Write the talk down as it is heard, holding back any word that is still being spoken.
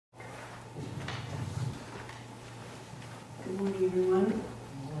Good morning, everyone.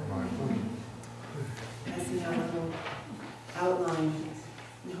 Passing out a little outline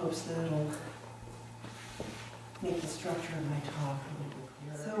in hopes that it'll make the structure of my talk a little bit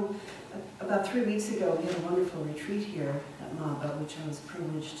clearer. So, about 3 weeks ago, we had a wonderful retreat here at MABA, which I was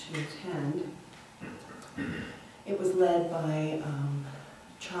privileged to attend. It was led by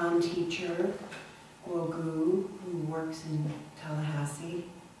Chan teacher, Gu, who works in Tallahassee.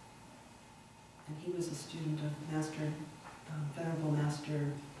 And he was a student of Venerable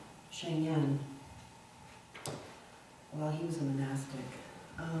Master Xianyi while he was a monastic.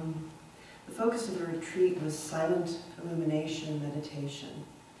 The focus of the retreat was silent illumination meditation.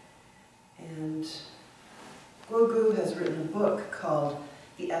 And Gu has written a book called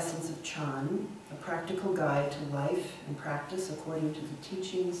The Essence of Chan, a practical guide to life and practice according to the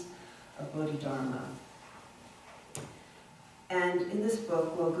teachings of Bodhidharma. And in this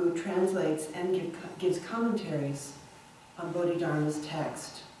book, Gu translates and gives commentaries on Bodhidharma's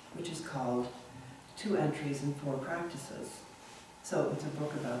text, which is called 2 Entries and 4 Practices. So it's a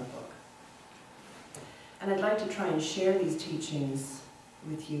book about a book. And I'd like to try and share these teachings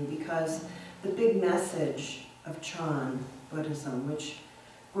with you because the big message of Chan Buddhism, which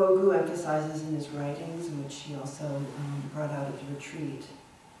Gu emphasizes in his writings, and which he also brought out at the retreat,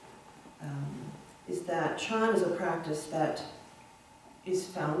 is that Chan is a practice that is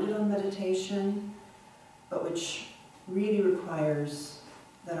founded on meditation, but which really requires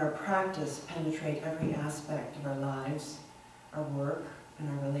that our practice penetrate every aspect of our lives, our work, and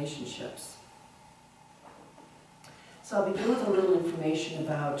our relationships. So I'll begin with a little information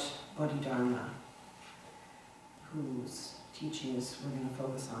about Bodhidharma, whose teachings we're going to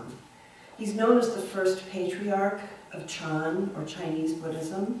focus on. He's known as the first patriarch of Chan, or Chinese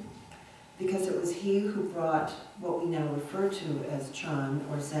Buddhism, because it was he who brought what we now refer to as Chan,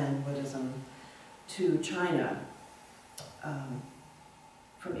 or Zen Buddhism, to China,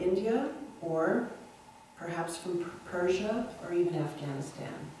 from India, or perhaps from Persia, or even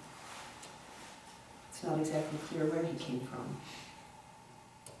Afghanistan. It's not exactly clear where he came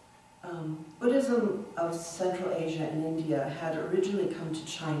from. Buddhism of Central Asia and India had originally come to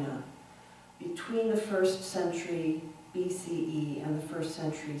China between the 1st century BCE and the 1st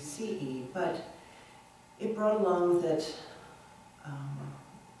century CE, but it brought along with it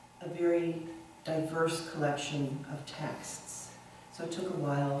a very diverse collection of texts. So it took a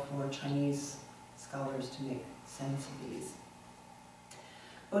while for Chinese scholars to make sense of these.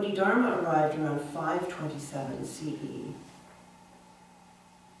 Bodhidharma arrived around 527 CE.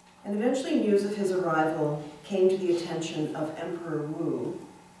 And eventually news of his arrival came to the attention of Emperor Wu,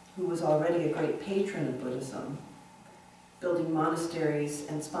 who was already a great patron of Buddhism, building monasteries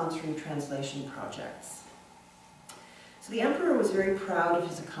and sponsoring translation projects. So the emperor was very proud of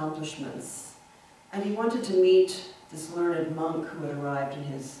his accomplishments, and he wanted to meet this learned monk who had arrived in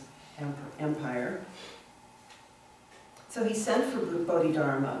his empire. So he sent for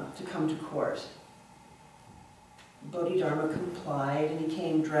Bodhidharma to come to court. Bodhidharma complied, and he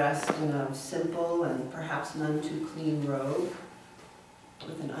came dressed in a simple and perhaps none too clean robe,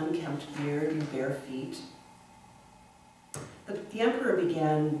 with an unkempt beard and bare feet. The emperor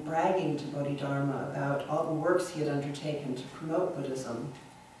began bragging to Bodhidharma about all the works he had undertaken to promote Buddhism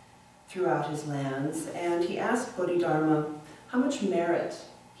throughout his lands, and he asked Bodhidharma how much merit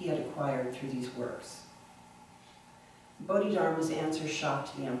he had acquired through these works. Bodhidharma's answer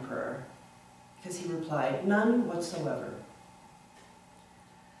shocked the emperor, because he replied, "None whatsoever."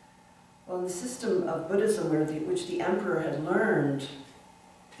 Well, in the system of Buddhism which the emperor had learned,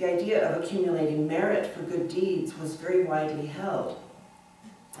 the idea of accumulating merit for good deeds was very widely held,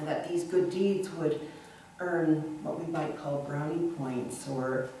 and that these good deeds would earn what we might call brownie points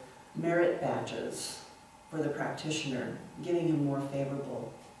or merit badges for the practitioner, giving him more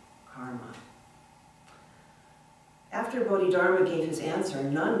favorable karma. After Bodhidharma gave his answer,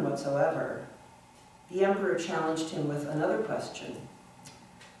 "None whatsoever," the emperor challenged him with another question.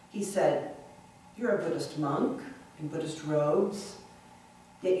 He said, "You're a Buddhist monk in Buddhist robes,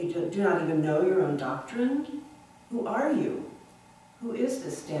 yet you do not even know your own doctrine? Who are you? Who is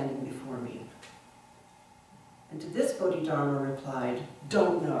this standing before me?" And to this Bodhidharma replied,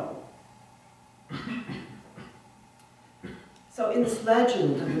 "Don't know." So in this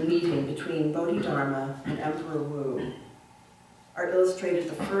legend of the meeting between Bodhidharma and Emperor Wu are illustrated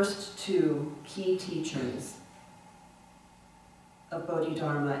the first 2 key teachings of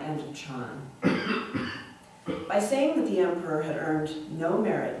Bodhidharma and of Chan. By saying that the emperor had earned no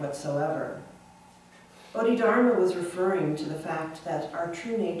merit whatsoever, Bodhidharma was referring to the fact that our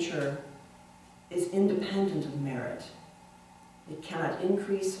true nature is independent of merit. It cannot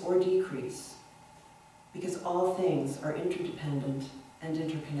increase or decrease. because all things are interdependent and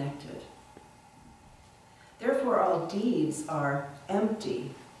interconnected. Therefore, all deeds are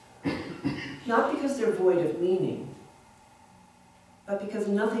empty, not because they're void of meaning, but because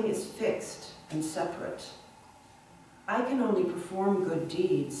nothing is fixed and separate. I can only perform good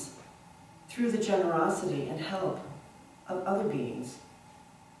deeds through the generosity and help of other beings.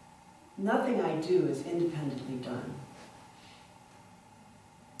 Nothing I do is independently done.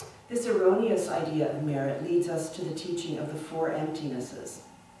 This erroneous idea of merit leads us to the teaching of the four emptinesses.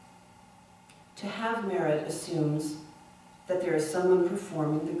 To have merit assumes that there is someone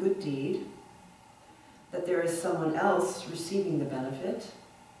performing the good deed, that there is someone else receiving the benefit,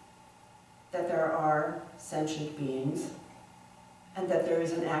 that there are sentient beings, and that there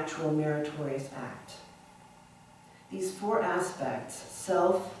is an actual meritorious act. These four aspects,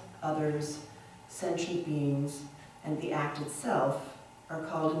 self, others, sentient beings, and the act itself, are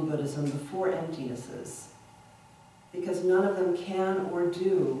called in Buddhism the four emptinesses, because none of them can or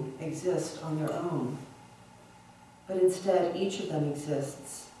do exist on their own, but instead each of them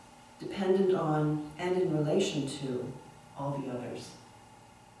exists dependent on and in relation to all the others.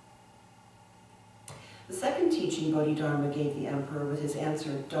 The second teaching Bodhidharma gave the emperor with his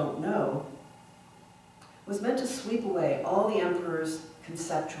answer, "Don't know," was meant to sweep away all the emperor's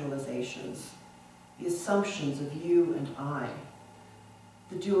conceptualizations, the assumptions of you and I,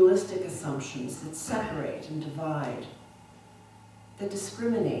 the dualistic assumptions that separate and divide, that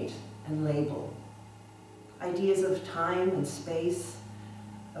discriminate and label, ideas of time and space,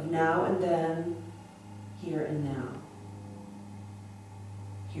 of now and then, here and now,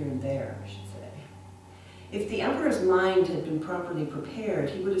 here and there, I should say. If the emperor's mind had been properly prepared,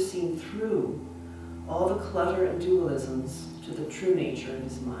 he would have seen through all the clutter and dualisms to the true nature of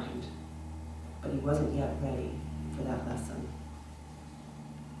his mind, but he wasn't yet ready for that lesson.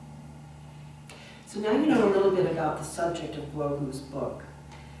 So now you know a little bit about the subject of Guogu's book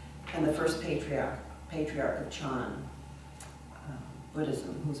and the first patriarch of Chan,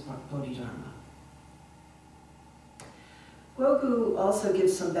 Buddhism, who's Bodhidharma. Guogu also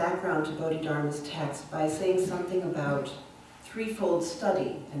gives some background to Bodhidharma's text by saying something about threefold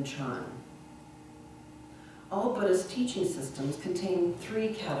study in Chan. All Buddhist teaching systems contain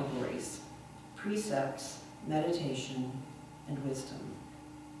three categories: precepts, meditation, and wisdom.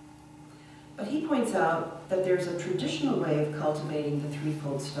 But he points out that there's a traditional way of cultivating the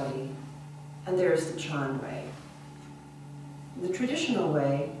threefold study, and there's the Chan way. In the traditional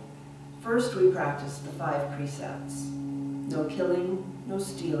way, first we practice the 5 precepts: no killing, no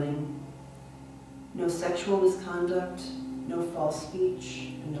stealing, no sexual misconduct, no false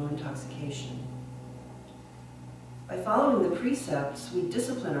speech, and no intoxication. By following the precepts, we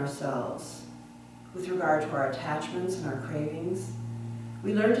discipline ourselves with regard to our attachments and our cravings.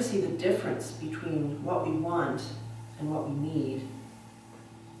 We learn to see the difference between what we want and what we need,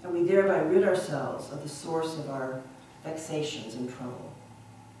 and we thereby rid ourselves of the source of our vexations and trouble.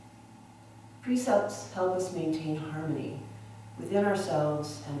 Precepts help us maintain harmony within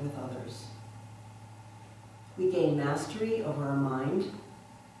ourselves and with others. We gain mastery over our mind,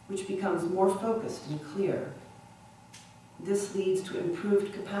 which becomes more focused and clear. This leads to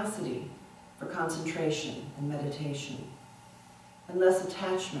improved capacity for concentration and meditation, and less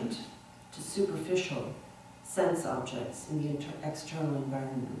attachment to superficial sense objects in the external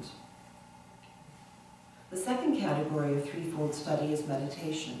environment. The second category of threefold study is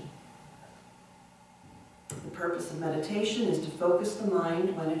meditation. The purpose of meditation is to focus the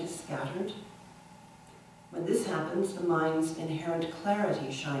mind when it is scattered. When this happens, the mind's inherent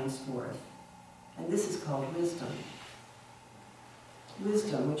clarity shines forth, and this is called wisdom.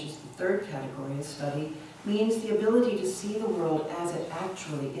 Wisdom, which is the third category of study, means the ability to see the world as it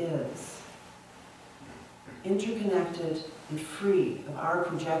actually is, interconnected and free of our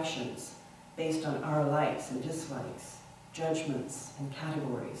projections based on our likes and dislikes, judgments and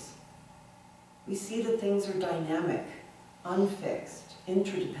categories. We see that things are dynamic, unfixed,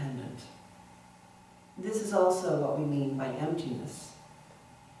 interdependent. This is also what we mean by emptiness,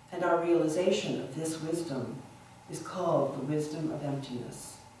 and our realization of this wisdom is called the wisdom of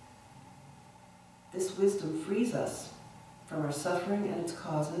emptiness. This wisdom frees us from our suffering and its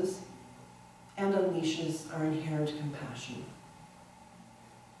causes and unleashes our inherent compassion.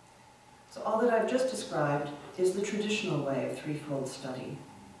 So all that I've just described is the traditional way of threefold study.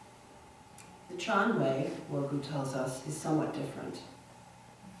 The Chan way, Guogu tells us, is somewhat different.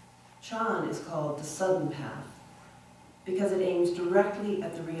 Chan is called the sudden path because it aims directly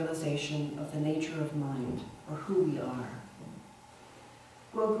at the realization of the nature of mind, or who we are.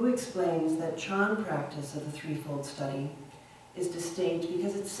 Guogu explains that Chan practice of the threefold study is distinct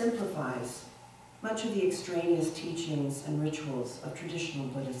because it simplifies much of the extraneous teachings and rituals of traditional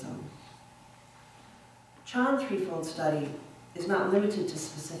Buddhism. Chan threefold study is not limited to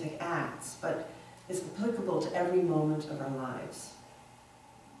specific acts, but is applicable to every moment of our lives.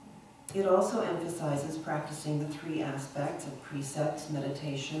 It also emphasizes practicing the three aspects of precepts,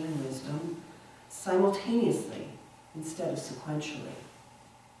 meditation, and wisdom simultaneously instead of sequentially.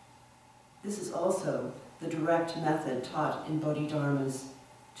 This is also the direct method taught in Bodhidharma's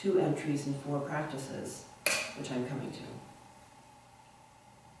 2 entries and 4 practices, which I'm coming to.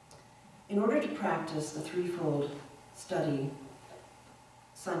 In order to practice the threefold study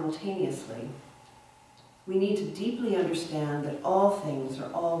simultaneously, we need to deeply understand that all things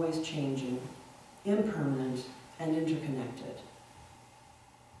are always changing, impermanent, and interconnected.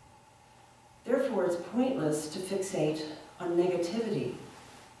 Therefore, it's pointless to fixate on negativity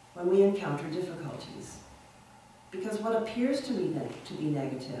when we encounter difficulties, because what appears to be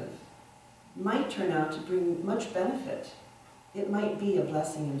negative might turn out to bring much benefit. It might be a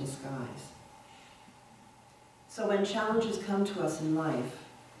blessing in disguise. So when challenges come to us in life,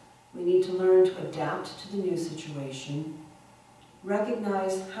 we need to learn to adapt to the new situation,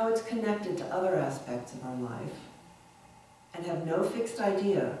 recognize how it's connected to other aspects of our life, and have no fixed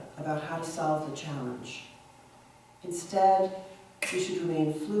idea about how to solve the challenge. Instead, we should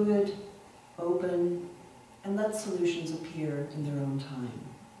remain fluid, open, and let solutions appear in their own time.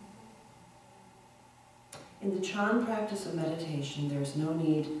 In the Chan practice of meditation, there is no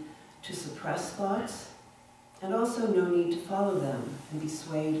need to suppress thoughts, and also no need to follow them and be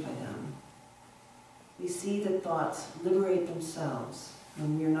swayed by them. We see that thoughts liberate themselves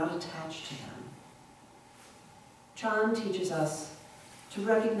when we are not attached to them. Chan teaches us to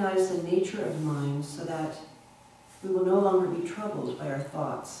recognize the nature of mind so that we will no longer be troubled by our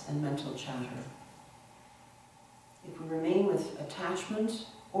thoughts and mental chatter. If we remain with attachment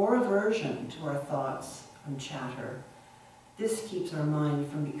or aversion to our thoughts and chatter, this keeps our mind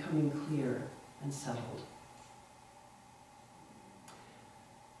from becoming clear and settled.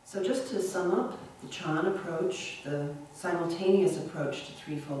 So just to sum up the Chan approach, the simultaneous approach to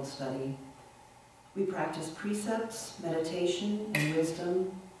threefold study, we practice precepts, meditation, and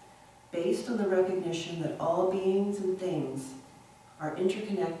wisdom based on the recognition that all beings and things are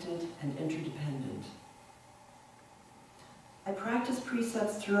interconnected and interdependent. I practice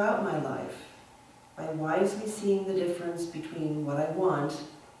precepts throughout my life by wisely seeing the difference between what I want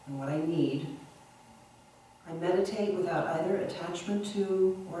and what I need. I meditate without either attachment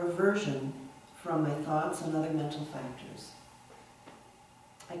to or aversion from my thoughts and other mental factors.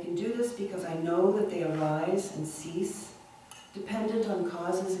 I can do this because I know that they arise and cease dependent on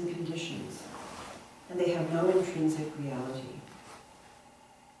causes and conditions, and they have no intrinsic reality.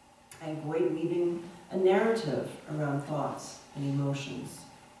 I avoid weaving a narrative around thoughts and emotions,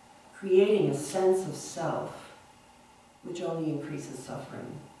 creating a sense of self, which only increases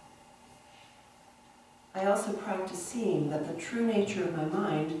suffering. I also practice seeing that the true nature of my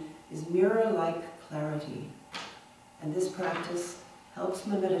mind is mirror-like clarity, and this practice helps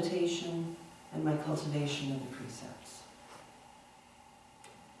my meditation and my cultivation of the precepts.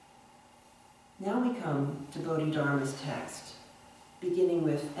 Now we come to Bodhidharma's text, beginning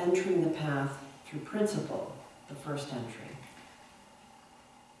with entering the path through principle, the first entry.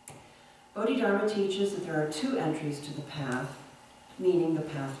 Bodhidharma teaches that there are 2 entries to the path, meaning the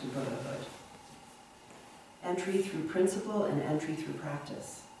path to Buddhahood. Entry through principle and entry through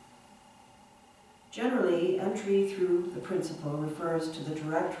practice. Generally, entry through the principle refers to the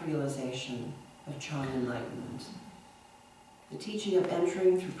direct realization of Chan enlightenment. The teaching of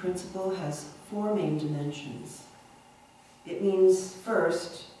entering through principle has 4 main dimensions. It means,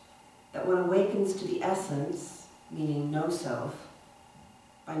 first, that one awakens to the essence, meaning no self,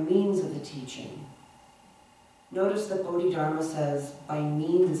 by means of the teaching. Notice that Bodhidharma says, by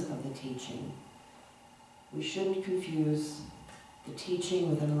means of the teaching. We shouldn't confuse the teaching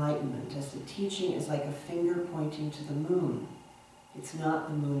with enlightenment, as the teaching is like a finger pointing to the moon. It's not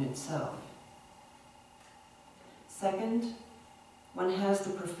the moon itself. Second, one has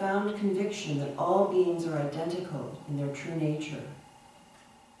the profound conviction that all beings are identical in their true nature.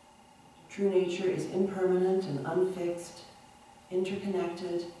 True nature is impermanent and unfixed,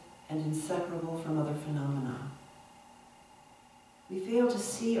 interconnected, and inseparable from other phenomena. We fail to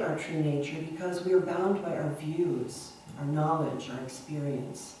see our true nature because we are bound by our views, our knowledge, our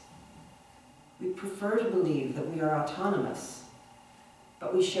experience. We prefer to believe that we are autonomous,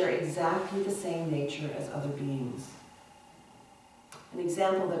 but we share exactly the same nature as other beings. An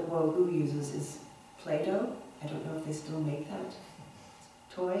example that Wu uses is Play-Doh. I don't know if they still make that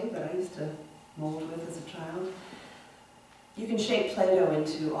toy that I used to mold with as a child. You can shape Play-Doh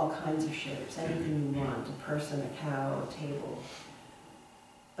into all kinds of shapes, anything you want, a person, a cow, a table.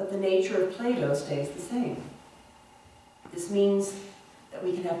 But the nature of Play-Doh stays the same. This means that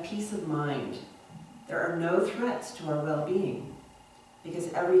we can have peace of mind. There are no threats to our well-being,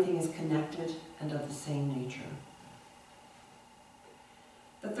 because everything is connected and of the same nature.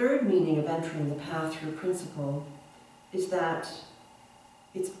 The third meaning of entering the path through principle is that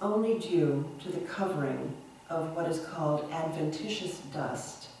it's only due to the covering of what is called adventitious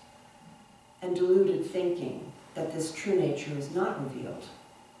dust and deluded thinking that this true nature is not revealed.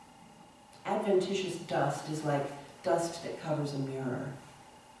 Adventitious dust is like dust that covers a mirror.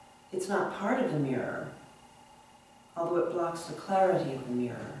 It's not part of the mirror, although it blocks the clarity of the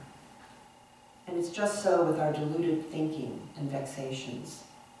mirror. And it's just so with our deluded thinking and vexations.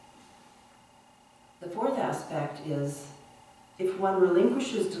 The fourth aspect is, if one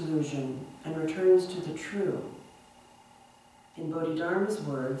relinquishes delusion and returns to the true, in Bodhidharma's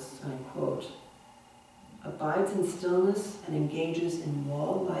words, and I quote, abides in stillness and engages in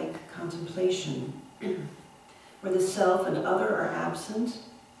wall-like contemplation, where the self and other are absent,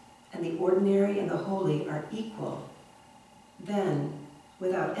 and the ordinary and the holy are equal, then,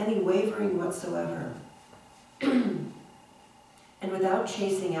 without any wavering whatsoever, and without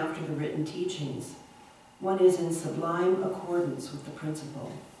chasing after the written teachings, one is in sublime accordance with the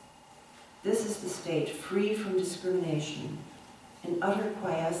principle. This is the state free from discrimination, in utter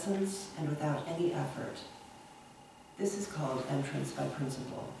quiescence and without any effort. This is called entrance by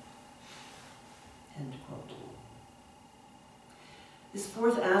principle. End quote. This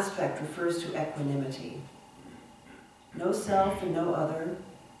fourth aspect refers to equanimity. No self and no other,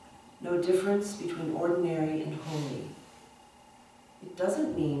 no difference between ordinary and holy. It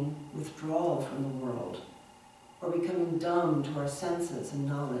doesn't mean withdrawal from the world or becoming dumb to our senses and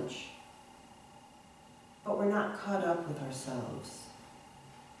knowledge. But we're not caught up with ourselves.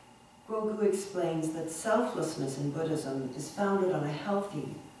 Gogu explains that selflessness in Buddhism is founded on a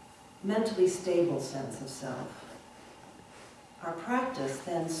healthy, mentally stable sense of self. Our practice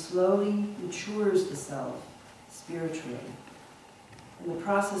then slowly matures the self spiritually. In the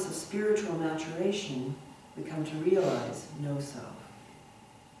process of spiritual maturation, we come to realize no self.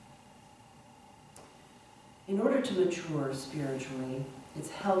 In order to mature spiritually, it's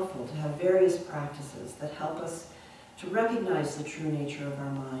helpful to have various practices that help us to recognize the true nature of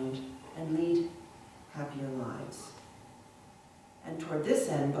our mind and lead happier lives. And toward this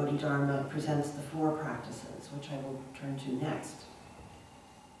end, Bodhidharma presents the 4 practices, which I will turn to next.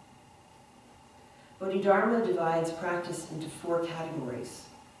 Bodhidharma divides practice into 4 categories: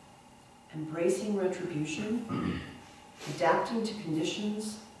 embracing retribution, adapting to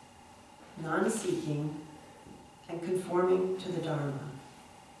conditions, non-seeking, and conforming to the Dharma.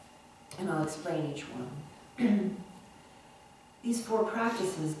 And I'll explain each one. These 4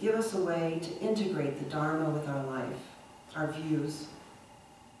 practices give us a way to integrate the Dharma with our life, our views,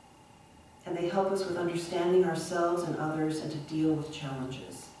 and they help us with understanding ourselves and others and to deal with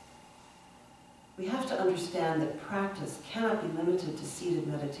challenges. We have to understand that practice cannot be limited to seated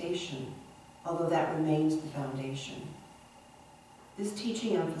meditation, although that remains the foundation. This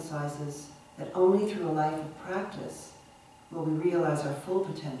teaching emphasizes that only through a life of practice will we realize our full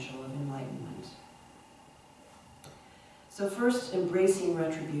potential of enlightenment. So first, embracing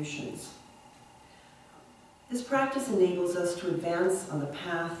retributions. This practice enables us to advance on the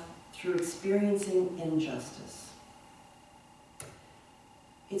path through experiencing injustice.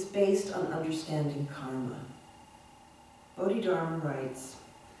 It's based on understanding karma. Bodhidharma writes,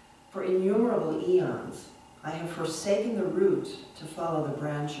 "For innumerable eons, I have forsaken the root to follow the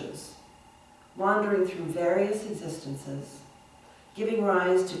branches, wandering through various existences, giving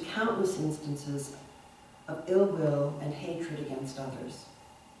rise to countless instances of ill will and hatred against others.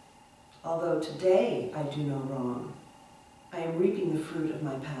 Although today I do no wrong, I am reaping the fruit of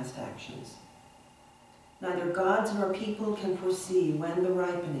my past actions. Neither gods nor people can foresee when the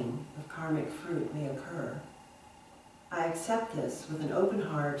ripening of karmic fruit may occur. I accept this with an open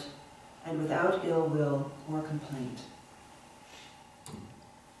heart and without ill will or complaint."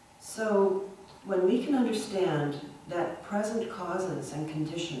 So, when we can understand that present causes and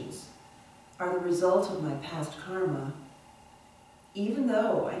conditions are the result of my past karma, even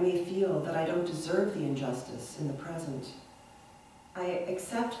though I may feel that I don't deserve the injustice in the present, I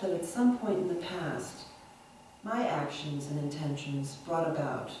accept that at some point in the past, my actions and intentions brought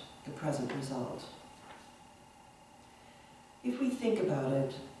about the present result. If we think about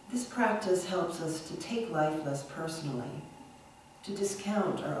it, this practice helps us to take life less personally, to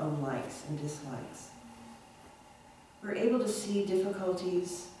discount our own likes and dislikes. We're able to see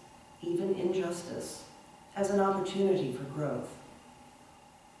difficulties, even injustice, as an opportunity for growth.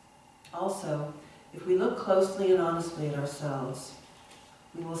 Also, if we look closely and honestly at ourselves,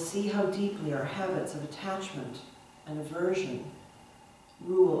 we will see how deeply our habits of attachment and aversion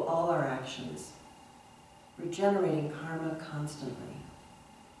rule all our actions, regenerating karma constantly.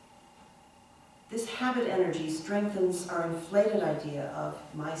 This habit energy strengthens our inflated idea of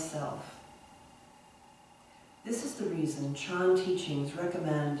myself. This is the reason Chan teachings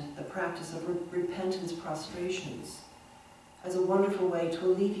recommend the practice of repentance prostrations as a wonderful way to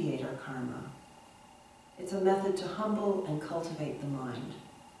alleviate our karma. It's a method to humble and cultivate the mind.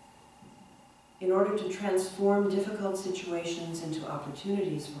 In order to transform difficult situations into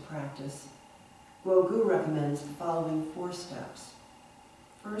opportunities for practice, Guogu recommends the following 4 steps.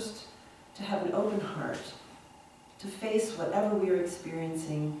 First, to have an open heart, to face whatever we are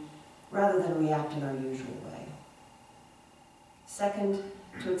experiencing rather than react in our usual way. Second,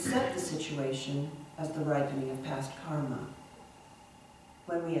 to accept the situation as the ripening of past karma.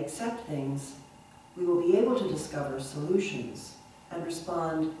 When we accept things, we will be able to discover solutions and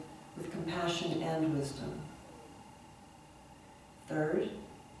respond with compassion and wisdom. Third,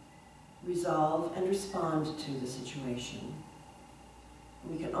 resolve and respond to the situation.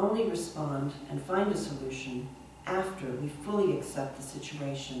 We can only respond and find a solution after we fully accept the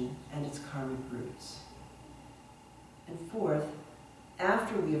situation and its karmic roots. And fourth,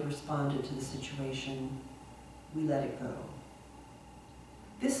 after we have responded to the situation, we let it go.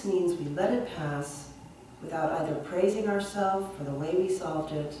 This means we let it pass without either praising ourselves for the way we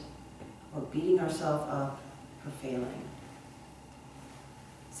solved it or beating ourselves up for failing.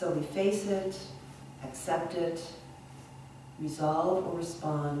 So we face it, accept it, resolve or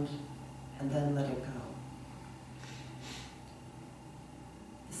respond, and then let it go.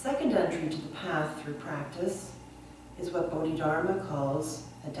 The second entry to the path through practice is what Bodhidharma calls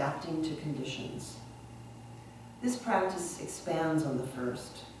adapting to conditions. This practice expands on the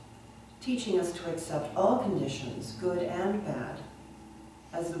first, teaching us to accept all conditions, good and bad,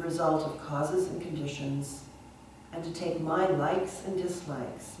 as the result of causes and conditions, and to take my likes and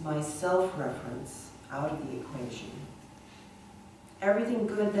dislikes, my self-reference, out of the equation. Everything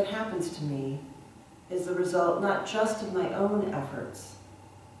good that happens to me is the result not just of my own efforts,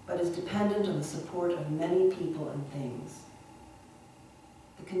 but is dependent on the support of many people and things.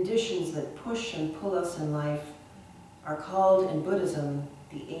 The conditions that push and pull us in life are called in Buddhism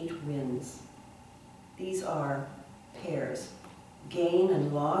the 8 winds. These are pairs: gain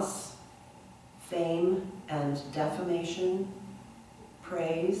and loss, fame and defamation,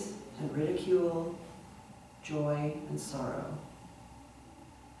 praise and ridicule, joy and sorrow.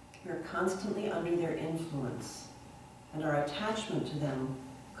 We are constantly under their influence, and our attachment to them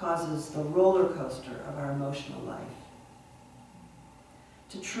causes the roller coaster of our emotional life.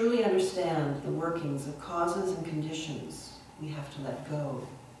 To truly understand the workings of causes and conditions, we have to let go.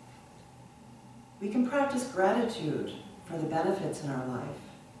 We can practice gratitude for the benefits in our life,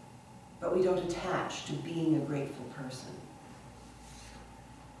 but we don't attach to being a grateful person.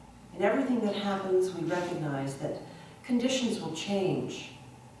 In everything that happens, we recognize that conditions will change,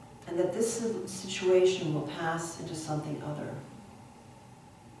 and that this situation will pass into something other.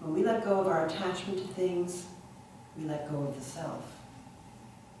 When we let go of our attachment to things, we let go of the self.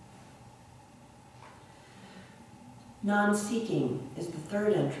 Non-seeking is the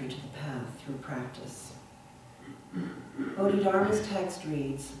third entry to the path through practice. Bodhidharma's text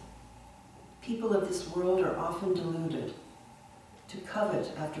reads, "People of this world are often deluded. To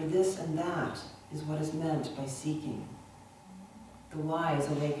covet after this and that is what is meant by seeking. The wise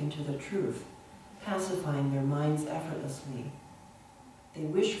awaken to the truth, pacifying their minds effortlessly. They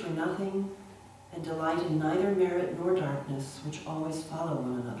wish for nothing and delight in neither merit nor darkness, which always follow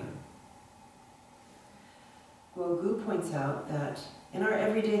one another." Guogu points out that in our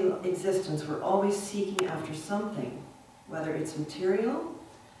everyday existence, we're always seeking after something, whether it's material,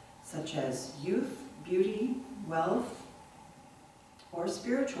 such as youth, beauty, wealth, or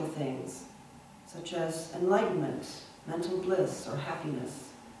spiritual things, such as enlightenment, mental bliss, or happiness.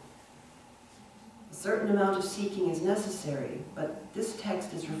 A certain amount of seeking is necessary, but this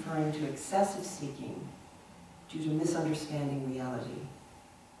text is referring to excessive seeking due to misunderstanding reality.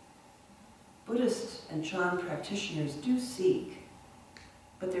 Buddhist and Chan practitioners do seek,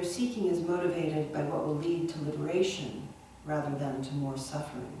 but their seeking is motivated by what will lead to liberation rather than to more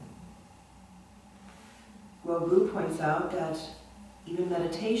suffering. Guogu points out that even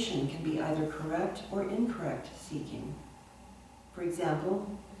meditation can be either correct or incorrect seeking. For example,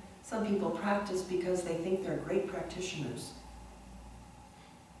 some people practice because they think they're great practitioners.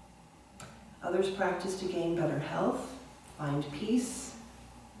 Others practice to gain better health, find peace,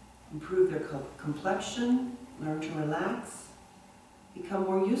 improve their complexion, learn to relax, become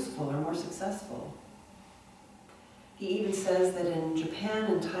more useful or more successful. He even says that in Japan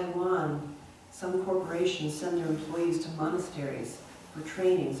and Taiwan, some corporations send their employees to monasteries for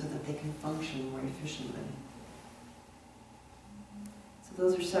training so that they can function more efficiently. So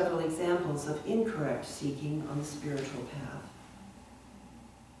those are several examples of incorrect seeking on the spiritual path.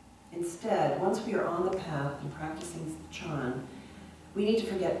 Instead, once we are on the path and practicing Chan, we need to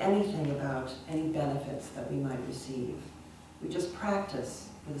forget anything about any benefits that we might receive. We just practice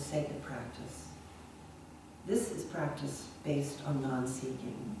for the sake of practice. This is practice based on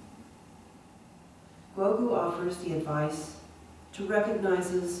non-seeking. Guogu offers the advice to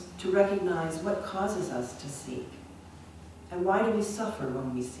recognize what causes us to seek, and why do we suffer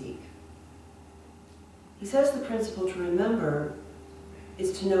when we seek. He says the principle to remember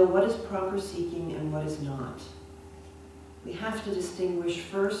is to know what is proper seeking and what is not. We have to distinguish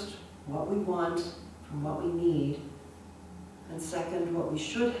first what we want from what we need, and second, what we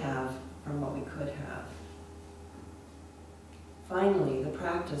should have from what we could have. Finally, the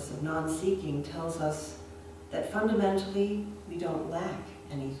practice of non-seeking tells us that fundamentally we don't lack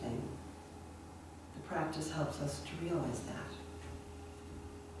anything. The practice helps us to realize that.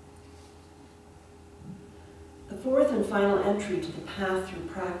 The fourth and final entry to the path through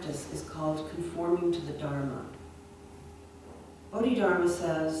practice is called conforming to the Dharma. Bodhidharma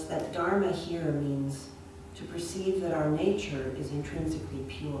says that Dharma here means to perceive that our nature is intrinsically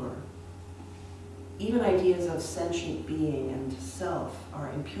pure. Even ideas of sentient being and self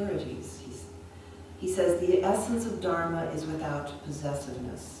are impurities. He says the essence of Dharma is without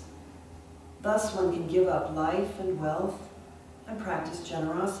possessiveness. Thus one can give up life and wealth and practice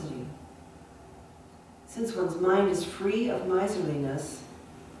generosity. Since one's mind is free of miserliness,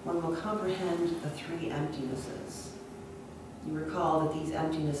 one will comprehend the three emptinesses. You recall that these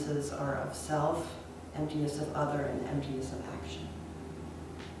emptinesses are of self, emptiness of other, and emptiness of action.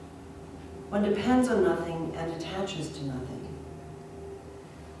 One depends on nothing and attaches to nothing.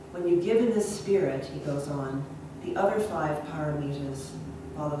 When you give in this spirit, he goes on, the other 5 paramitas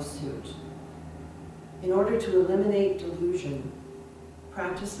follow suit. In order to eliminate delusion,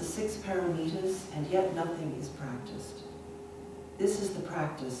 practice the 6 paramitas, and yet nothing is practiced. This is the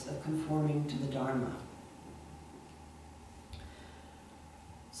practice of conforming to the Dharma.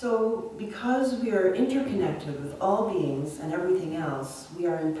 So, because we are interconnected with all beings and everything else, we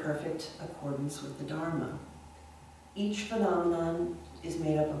are in perfect accordance with the Dharma. Each phenomenon is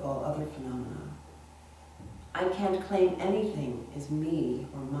made up of all other phenomena. I can't claim anything is me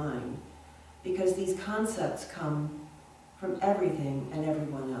or mine, because these concepts come from everything and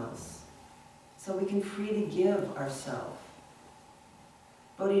everyone else. So we can freely give ourselves.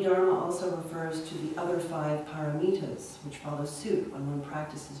 Bodhidharma also refers to the other 5 paramitas, which follow suit when one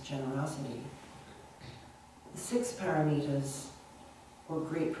practices generosity. The 6 paramitas, or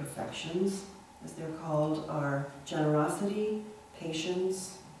great perfections, as they're called, are generosity,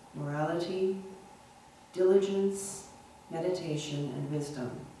 patience, morality, diligence, meditation, and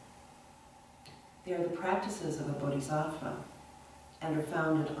wisdom. They are the practices of a bodhisattva and are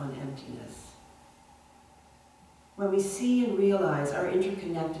founded on emptiness. When we see and realize our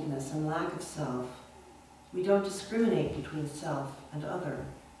interconnectedness and lack of self, we don't discriminate between self and other,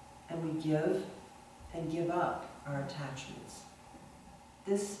 and we give and give up our attachments.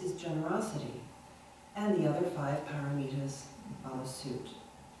 This is generosity, and the other 5 paramitas follow suit.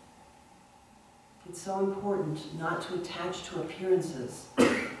 It's so important not to attach to appearances,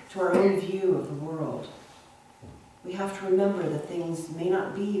 to our own view of the world. We have to remember that things may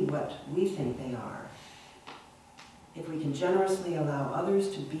not be what we think they are. If we can generously allow others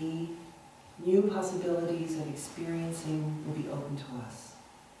to be, new possibilities of experiencing will be open to us.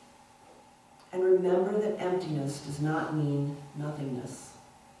 And remember that emptiness does not mean nothingness.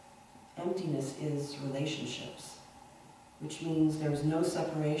 Emptiness is relationships, which means there is no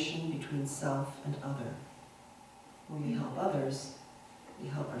separation between self and other. When we help others, we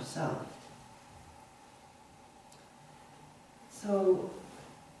help ourselves. So,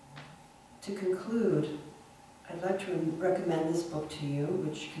 to conclude, I'd like to recommend this book to you,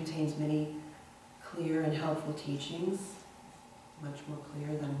 which contains many clear and helpful teachings, much more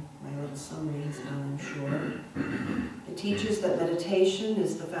clear than my little summary has done, I'm sure. It teaches that meditation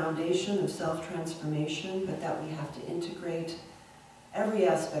is the foundation of self-transformation, but that we have to integrate every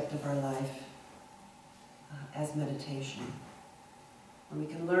aspect of our life as meditation. And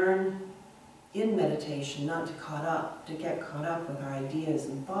we can learn in meditation not to get caught up with our ideas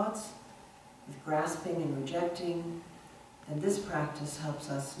and thoughts, with grasping and rejecting, and this practice helps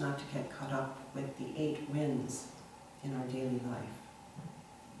us not to get caught up with the 8 winds in our daily life.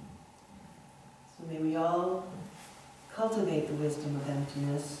 So may we all cultivate the wisdom of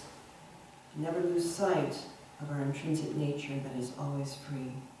emptiness, and never lose sight of our intrinsic nature that is always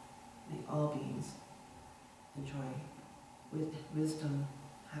free. May all beings enjoy wisdom,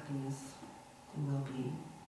 happiness, and well-being.